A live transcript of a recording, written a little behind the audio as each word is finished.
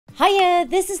Hiya,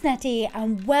 this is Netty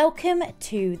and welcome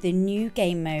to the new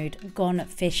game mode, Gone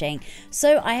Fishing.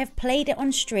 So I have played it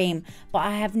on stream, but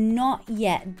I have not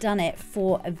yet done it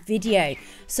for a video.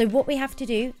 So what we have to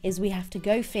do is we have to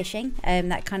go fishing.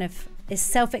 That kind of is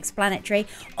self-explanatory.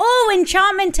 Oh,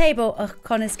 enchantment table. Oh,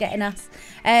 Connor's getting us.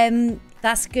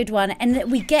 That's a good one.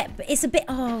 And we get, it's a bit,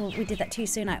 oh, we did that too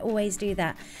soon. I always do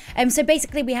that. So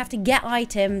basically we have to get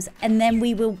items and then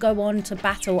we will go on to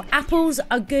battle. Apples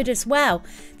are good as well.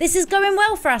 This is going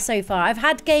well for us so far. I've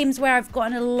had games where I've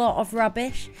gotten a lot of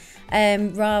rubbish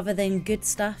rather than good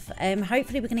stuff.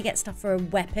 Hopefully we're going to get stuff for a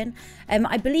weapon.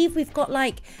 I believe we've got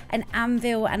like an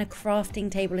anvil and a crafting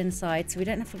table inside, so we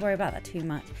don't have to worry about that too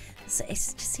much. So it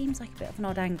just seems like a bit of an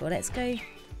odd angle. Let's go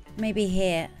maybe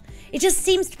here. It just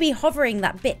seems to be hovering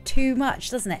that bit too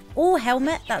much, doesn't it? Oh,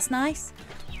 helmet. That's nice.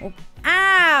 Oh,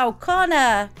 ow,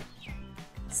 Connor.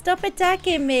 Stop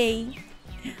attacking me.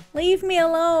 Leave me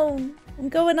alone. I'm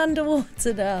going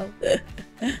underwater now.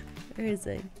 Where is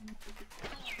he?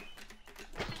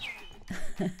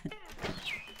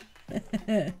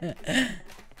 There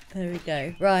we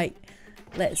go. Right.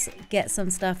 Let's get some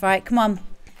stuff. Right, come on.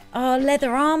 Oh,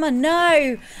 leather armor.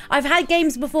 No, I've had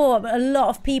games before, but a lot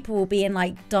of people will be in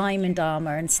like diamond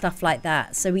armor and stuff like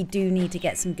that. So we do need to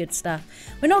get some good stuff.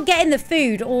 We're not getting the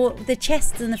food, or the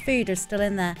chests and the food are still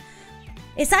in there.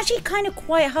 It's actually kind of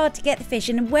quite hard to get the fish,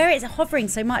 and where it's hovering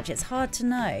so much, it's hard to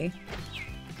know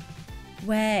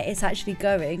where it's actually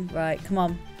going. Right, come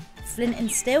on. Flint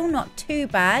and steel, not too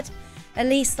bad. At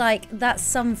least like that's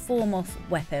some form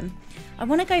of weapon. I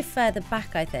want to go further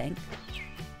back, I think.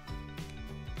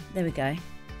 There we go.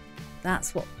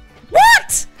 That's what...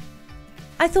 What?!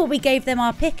 I thought we gave them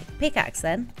our pickaxe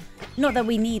then. Not that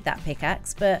we need that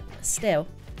pickaxe, but still.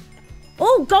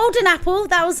 Oh, golden apple.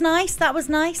 That was nice. That was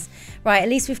nice. Right, at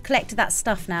least we've collected that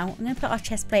stuff now. I'm going to put our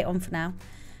chest plate on for now.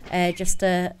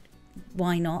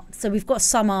 Why not? So we've got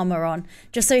some armor on.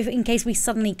 Just so in case we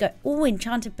suddenly go... Oh,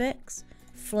 enchanted books.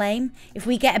 Flame. If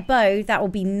we get a bow, that will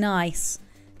be nice.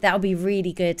 That will be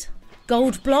really good.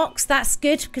 Gold blocks, that's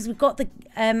good because we've got the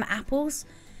apples.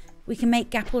 We can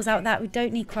make apples out of that. We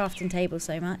don't need crafting tables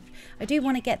so much. I do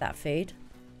want to get that food.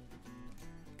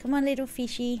 Come on, little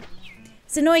fishy.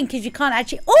 It's annoying because you can't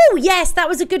actually... Oh, yes, that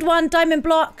was a good one. Diamond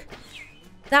block.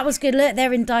 That was good. Look,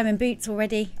 they're in diamond boots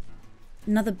already.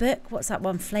 Another book. What's that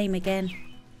one? Flame again.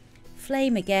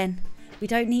 Flame again. We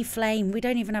don't need flame. We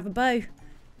don't even have a bow.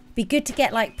 Be good to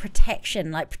get like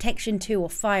protection 2 or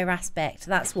fire aspect.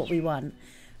 That's what we want.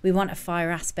 We want a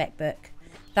fire aspect book.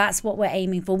 That's what we're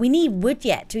aiming for. We need wood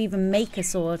yet to even make a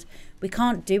sword. We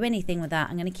can't do anything with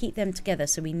that. I'm going to keep them together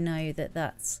so we know that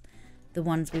that's the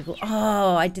ones we've got.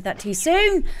 Oh, I did that too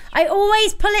soon. I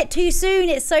always pull it too soon.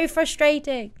 It's so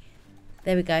frustrating.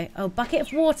 There we go. Oh, bucket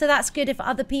of water. That's good if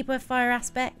other people have fire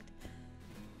aspect.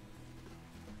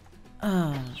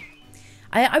 Oh,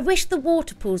 I wish the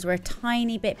water pools were a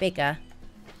tiny bit bigger.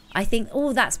 I think,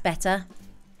 oh, that's better.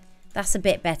 That's a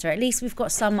bit better. At least we've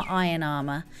got some iron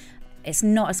armor. It's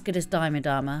not as good as diamond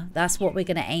armor. That's what we're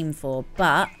going to aim for.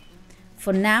 But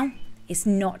for now, it's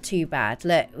not too bad.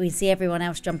 Look, we see everyone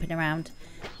else jumping around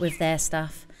with their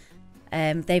stuff.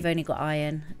 They've only got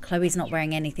iron. Chloe's not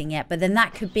wearing anything yet. But then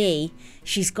that could be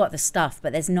she's got the stuff,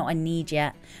 but there's not a need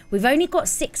yet. We've only got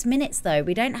 6 minutes, though.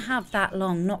 We don't have that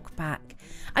long knockback.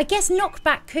 I guess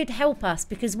knockback could help us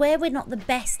because where we're not the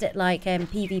best at like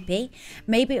PvP,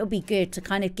 maybe it'll be good to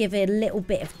kind of give it a little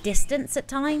bit of distance at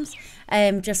times,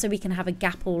 just so we can have a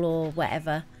gapple or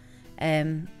whatever.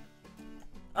 Oh,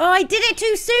 I did it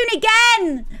too soon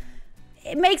again!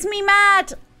 It makes me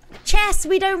mad. Chests,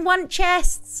 we don't want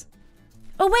chests.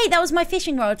 Oh wait, that was my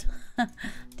fishing rod.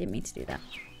 Didn't mean to do that.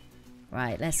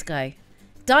 Right, let's go.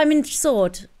 Diamond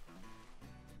sword.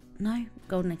 No,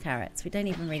 golden carrots. We don't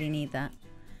even really need that.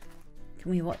 Can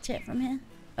we watch it from here?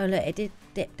 Oh, look, it did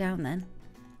dip down then.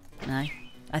 No.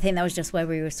 I think that was just where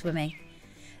we were swimming.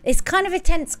 It's kind of a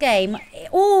tense game.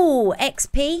 Oh,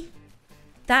 XP.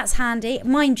 That's handy.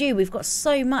 Mind you, we've got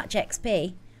so much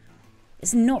XP.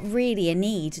 It's not really a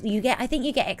need. I think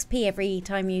you get XP every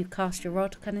time you cast your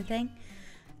rod kind of thing.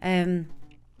 It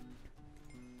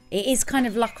is kind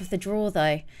of luck of the draw,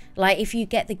 though. Like, if you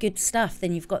get the good stuff,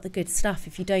 then you've got the good stuff.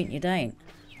 If you don't, you don't.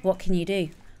 What can you do?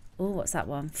 Oh, what's that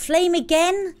one? Flame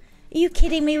again? Are you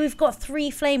kidding me? We've got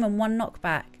 3 flame and 1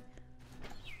 knockback.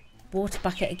 Water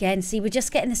bucket again. See, we're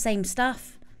just getting the same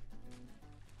stuff.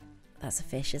 That's a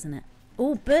fish, isn't it?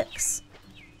 Oh, books.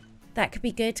 That could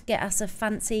be good to get us a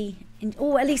fancy...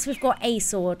 Oh, at least we've got a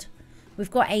sword.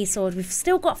 We've got a sword. We've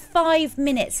still got 5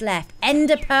 minutes left.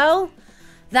 Ender pearl.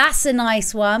 That's a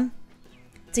nice one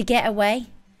to get away.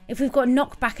 If we've got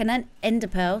knockback and ender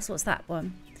pearls, what's that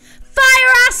one?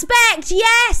 Fire aspect,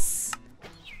 yes!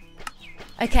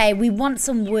 Okay, we want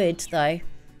some wood, though.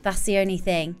 That's the only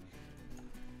thing.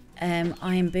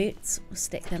 Iron boots. We'll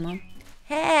stick them on.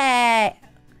 Hey!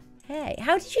 Hey,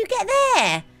 how did you get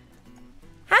there?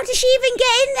 How did she even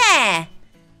get in there?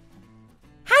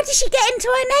 How did she get into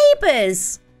her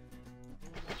neighbours?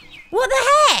 What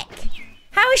the heck?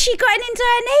 How has she gotten into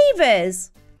her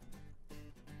neighbours?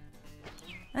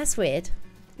 That's weird.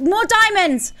 More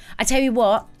diamonds! I tell you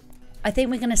what. I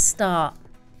think we're going to start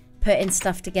putting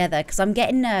stuff together because I'm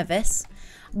getting nervous.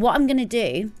 What I'm going to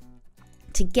do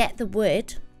to get the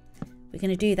wood, we're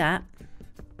going to do that.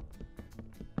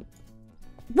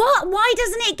 What? Why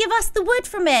doesn't it give us the wood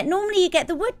from it? Normally you get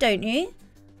the wood, don't you?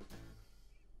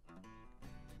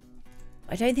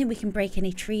 I don't think we can break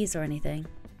any trees or anything.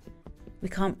 We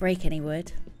can't break any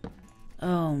wood.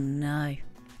 Oh no.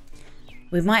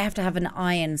 We might have to have an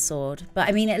iron sword. But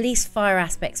I mean, at least fire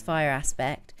aspect's fire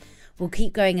aspect. We'll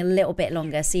keep going a little bit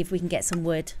longer. See if we can get some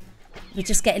wood. We're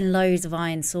just getting loads of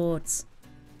iron swords.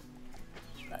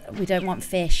 We don't want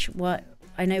fish. What?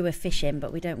 I know we're fishing,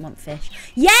 but we don't want fish.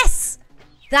 Yes!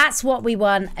 That's what we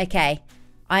want. Okay.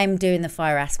 I'm doing the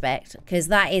fire aspect because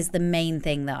that is the main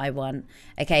thing that I want.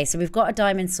 Okay, so we've got a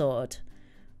diamond sword.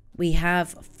 We have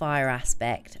fire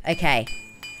aspect. Okay,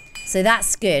 so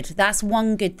that's good. That's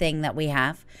one good thing that we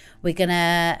have. We're going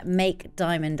to make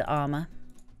diamond armor.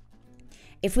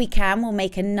 If we can, we'll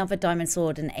make another diamond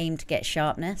sword and aim to get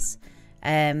sharpness.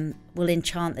 We'll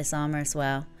enchant this armor as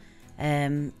well.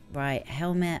 Right,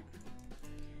 helmet.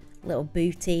 Little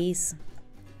booties.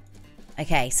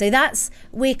 Okay, so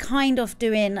we're kind of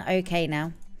doing okay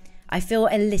now. I feel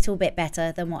a little bit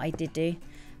better than what I did do.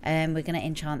 We're going to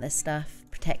enchant this stuff.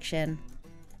 Protection.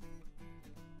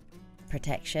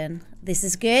 Protection. This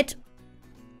is good.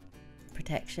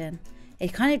 Protection.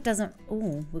 It kind of doesn't...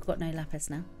 Oh, we've got no lapis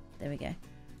now. There we go.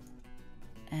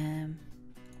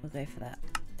 We'll go for that.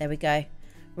 There we go.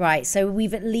 Right, so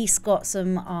we've at least got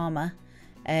some armor,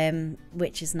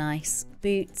 which is nice.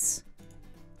 Boots.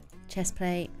 Chest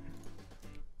plate.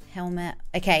 Helmet.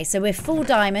 Okay, so we're full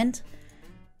diamond.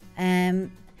 I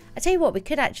tell you what, we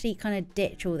could actually kind of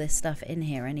ditch all this stuff in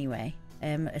here anyway.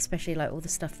 Especially like all the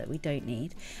stuff that we don't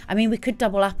need. I mean, we could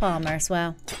double up armor as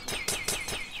well.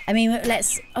 I mean,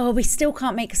 let's... Oh, we still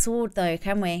can't make a sword though,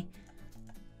 can we?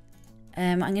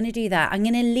 I'm going to do that. I'm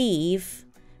going to leave...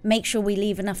 Make sure we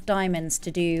leave enough diamonds to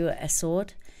do a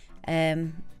sword. Oh,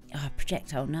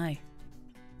 projectile, no.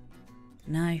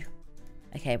 No.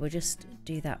 Okay, we'll just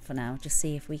do that for now. Just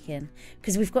see if we can...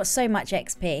 Because we've got so much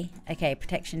XP. Okay,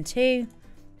 protection 2.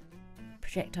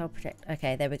 Projectile,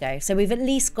 okay, there we go. So we've at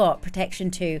least got protection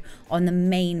 2 on the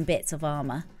main bits of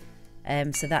armor.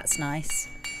 So that's nice.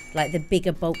 Like the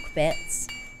bigger bulk bits.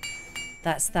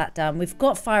 That's that done. We've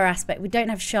got fire aspect. We don't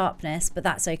have sharpness, but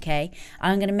that's okay.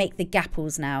 I'm going to make the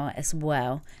gapples now as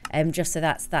well. Just so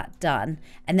that's that done.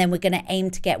 And then we're going to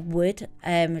aim to get wood.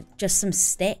 Just some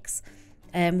sticks.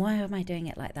 Why am I doing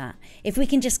it like that? If we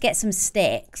can just get some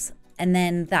sticks, and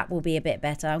then that will be a bit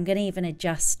better. I'm going to even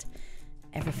adjust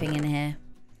everything in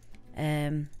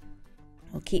here.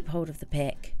 We'll keep hold of the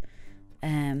pick.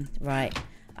 Right.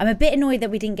 I'm a bit annoyed that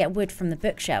we didn't get wood from the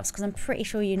bookshelves, because I'm pretty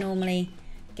sure you normally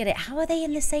get it. How are they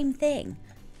in the same thing?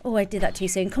 Oh, I did that too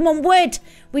soon. Come on, wood!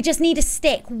 We just need a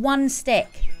stick. One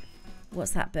stick.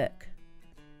 What's that book?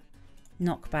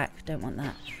 Knockback. Don't want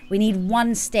that. We need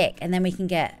one stick, and then we can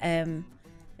get...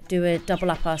 do a double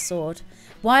up our sword.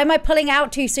 Why am I pulling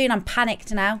out too soon? I'm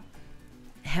panicked now.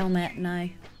 Helmet, no.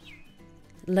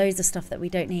 Loads of stuff that we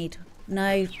don't need.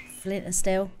 No, flint and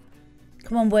steel.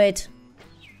 Come on, wood.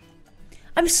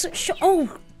 I'm so sure.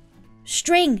 Oh,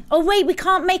 string. Oh, wait, we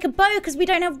can't make a bow because we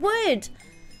don't have wood.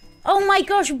 Oh my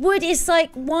gosh, wood is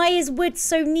like, why is wood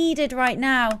so needed right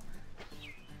now?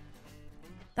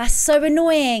 That's so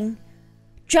annoying.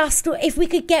 Just, if we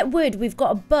could get wood, we've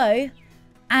got a bow.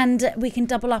 And we can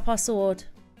double up our sword.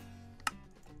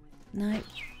 No.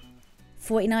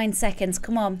 49 seconds.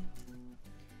 Come on.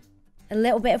 A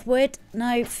little bit of wood.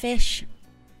 No, fish.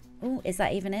 Oh, is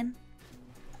that even in?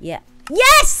 Yeah.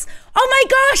 Yes! Oh my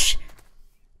gosh!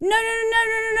 No, no, no, no,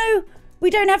 no, no, no. We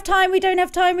don't have time. We don't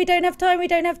have time. We don't have time. We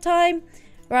don't have time.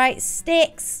 Right,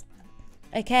 sticks.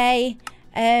 Okay.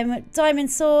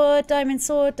 Diamond sword, diamond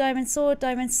sword, diamond sword,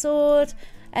 diamond sword.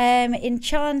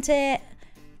 Enchant it.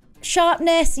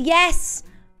 Sharpness, yes.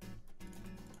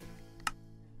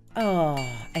 Oh,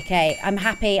 okay. I'm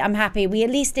happy. I'm happy. We at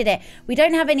least did it. We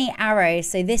don't have any arrows,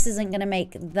 so this isn't going to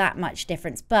make that much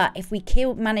difference. But if we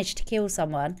manage to kill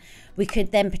someone, we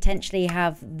could then potentially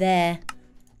have their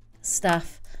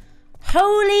stuff.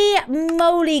 Holy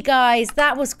moly, guys.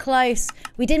 That was close.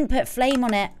 We didn't put flame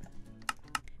on it.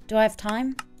 Do I have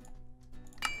time?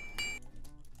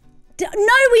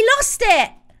 No, we lost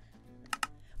it.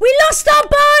 We lost our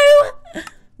bow.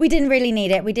 We didn't really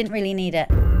need it. We didn't really need it.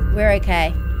 We're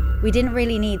okay. We didn't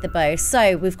really need the bow.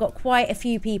 So we've got quite a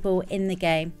few people in the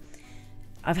game.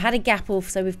 I've had a gapple,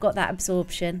 so we've got that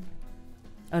absorption.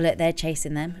 Oh, look, they're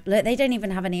chasing them. Look, they don't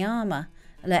even have any armor.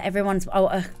 Look, everyone's...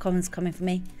 Oh, Common's coming for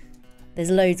me.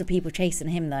 There's loads of people chasing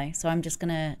him, though. So I'm just going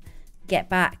to get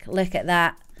back. Look at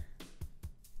that.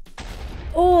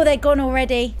 Oh, they're gone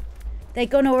already. They're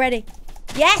gone already.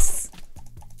 Yes!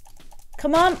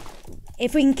 Come on.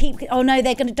 If we can keep... Oh, no,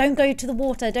 they're going to... Don't go to the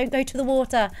water. Don't go to the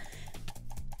water.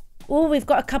 Oh, we've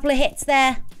got a couple of hits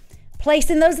there.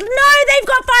 Placing those... No, they've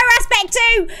got fire aspect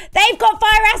too! They've got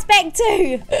fire aspect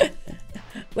too!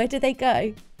 Where did they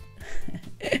go?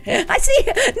 I see...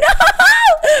 No!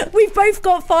 We've both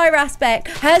got fire aspect.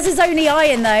 Hers is only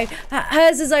iron, though.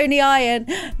 Hers is only iron.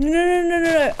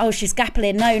 No. Oh, she's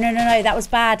gappling. No. That was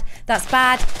bad. That's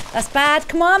bad. That's bad.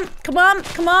 Come on. Come on.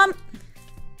 Come on.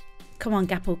 Come on,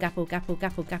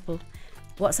 gapple.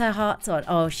 What's her hearts on?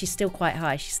 Oh, she's still quite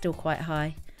high. She's still quite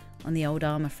high on the old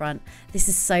armor front. This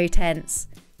is so tense.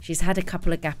 She's had a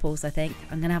couple of gapples, I think.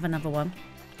 I'm going to have another one.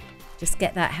 Just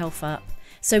get that health up.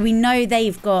 So we know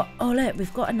they've got... Oh, look,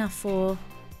 we've got enough for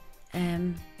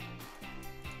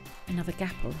another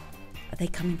gapple. Are they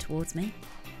coming towards me?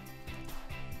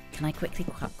 Can I quickly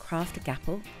craft a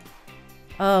gapple?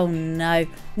 Oh, no.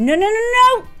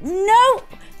 No.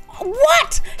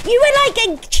 What? You were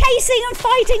like chasing and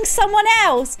fighting someone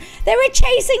else. They were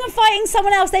chasing and fighting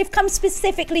someone else. They've come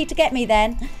specifically to get me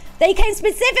then. They came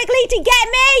specifically to get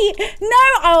me.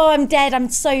 No. Oh, I'm dead. I'm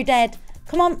so dead.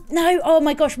 Come on. No. Oh,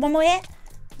 my gosh. One more hit.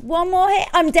 One more hit.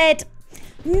 I'm dead.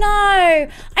 No.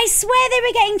 I swear they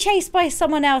were getting chased by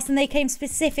someone else and they came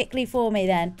specifically for me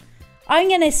then. I'm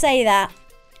going to say that.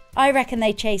 I reckon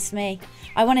they chased me.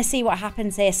 I want to see what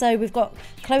happens here. So we've got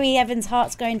Chloe Evans'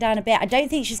 hearts going down a bit. I don't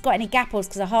think she's got any gapples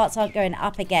because her hearts aren't going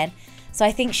up again. So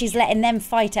I think she's letting them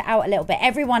fight it out a little bit.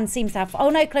 Everyone seems to have... Oh,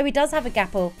 no, Chloe does have a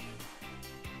gapple.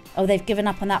 Oh, they've given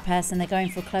up on that person. They're going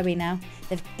for Chloe now.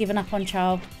 They've given up on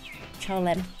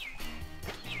Charlem.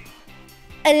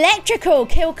 Electrical.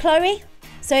 Kill Chloe.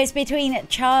 So it's between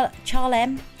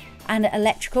Charlem and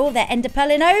Electrical. They're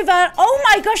enderpearling over. Oh,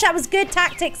 my gosh, that was good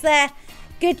tactics there.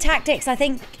 Good tactics. I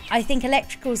think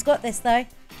Electrical's got this, though.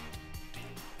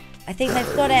 I think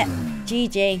they've got it.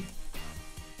 GG.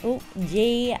 Oh,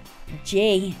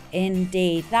 GG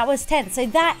indeed. That was tense. So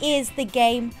that is the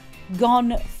game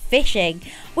gone fishing,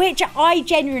 which I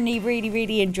genuinely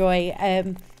really enjoy.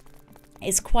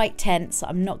 It's quite tense,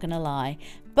 I'm not going to lie.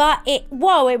 But it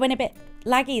went a bit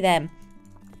laggy then.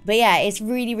 But yeah, it's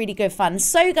really good fun.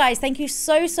 So guys, thank you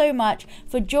so much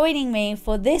for joining me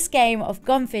for this game of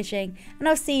Gone Fishing. And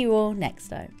I'll see you all next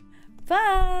time.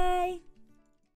 Bye!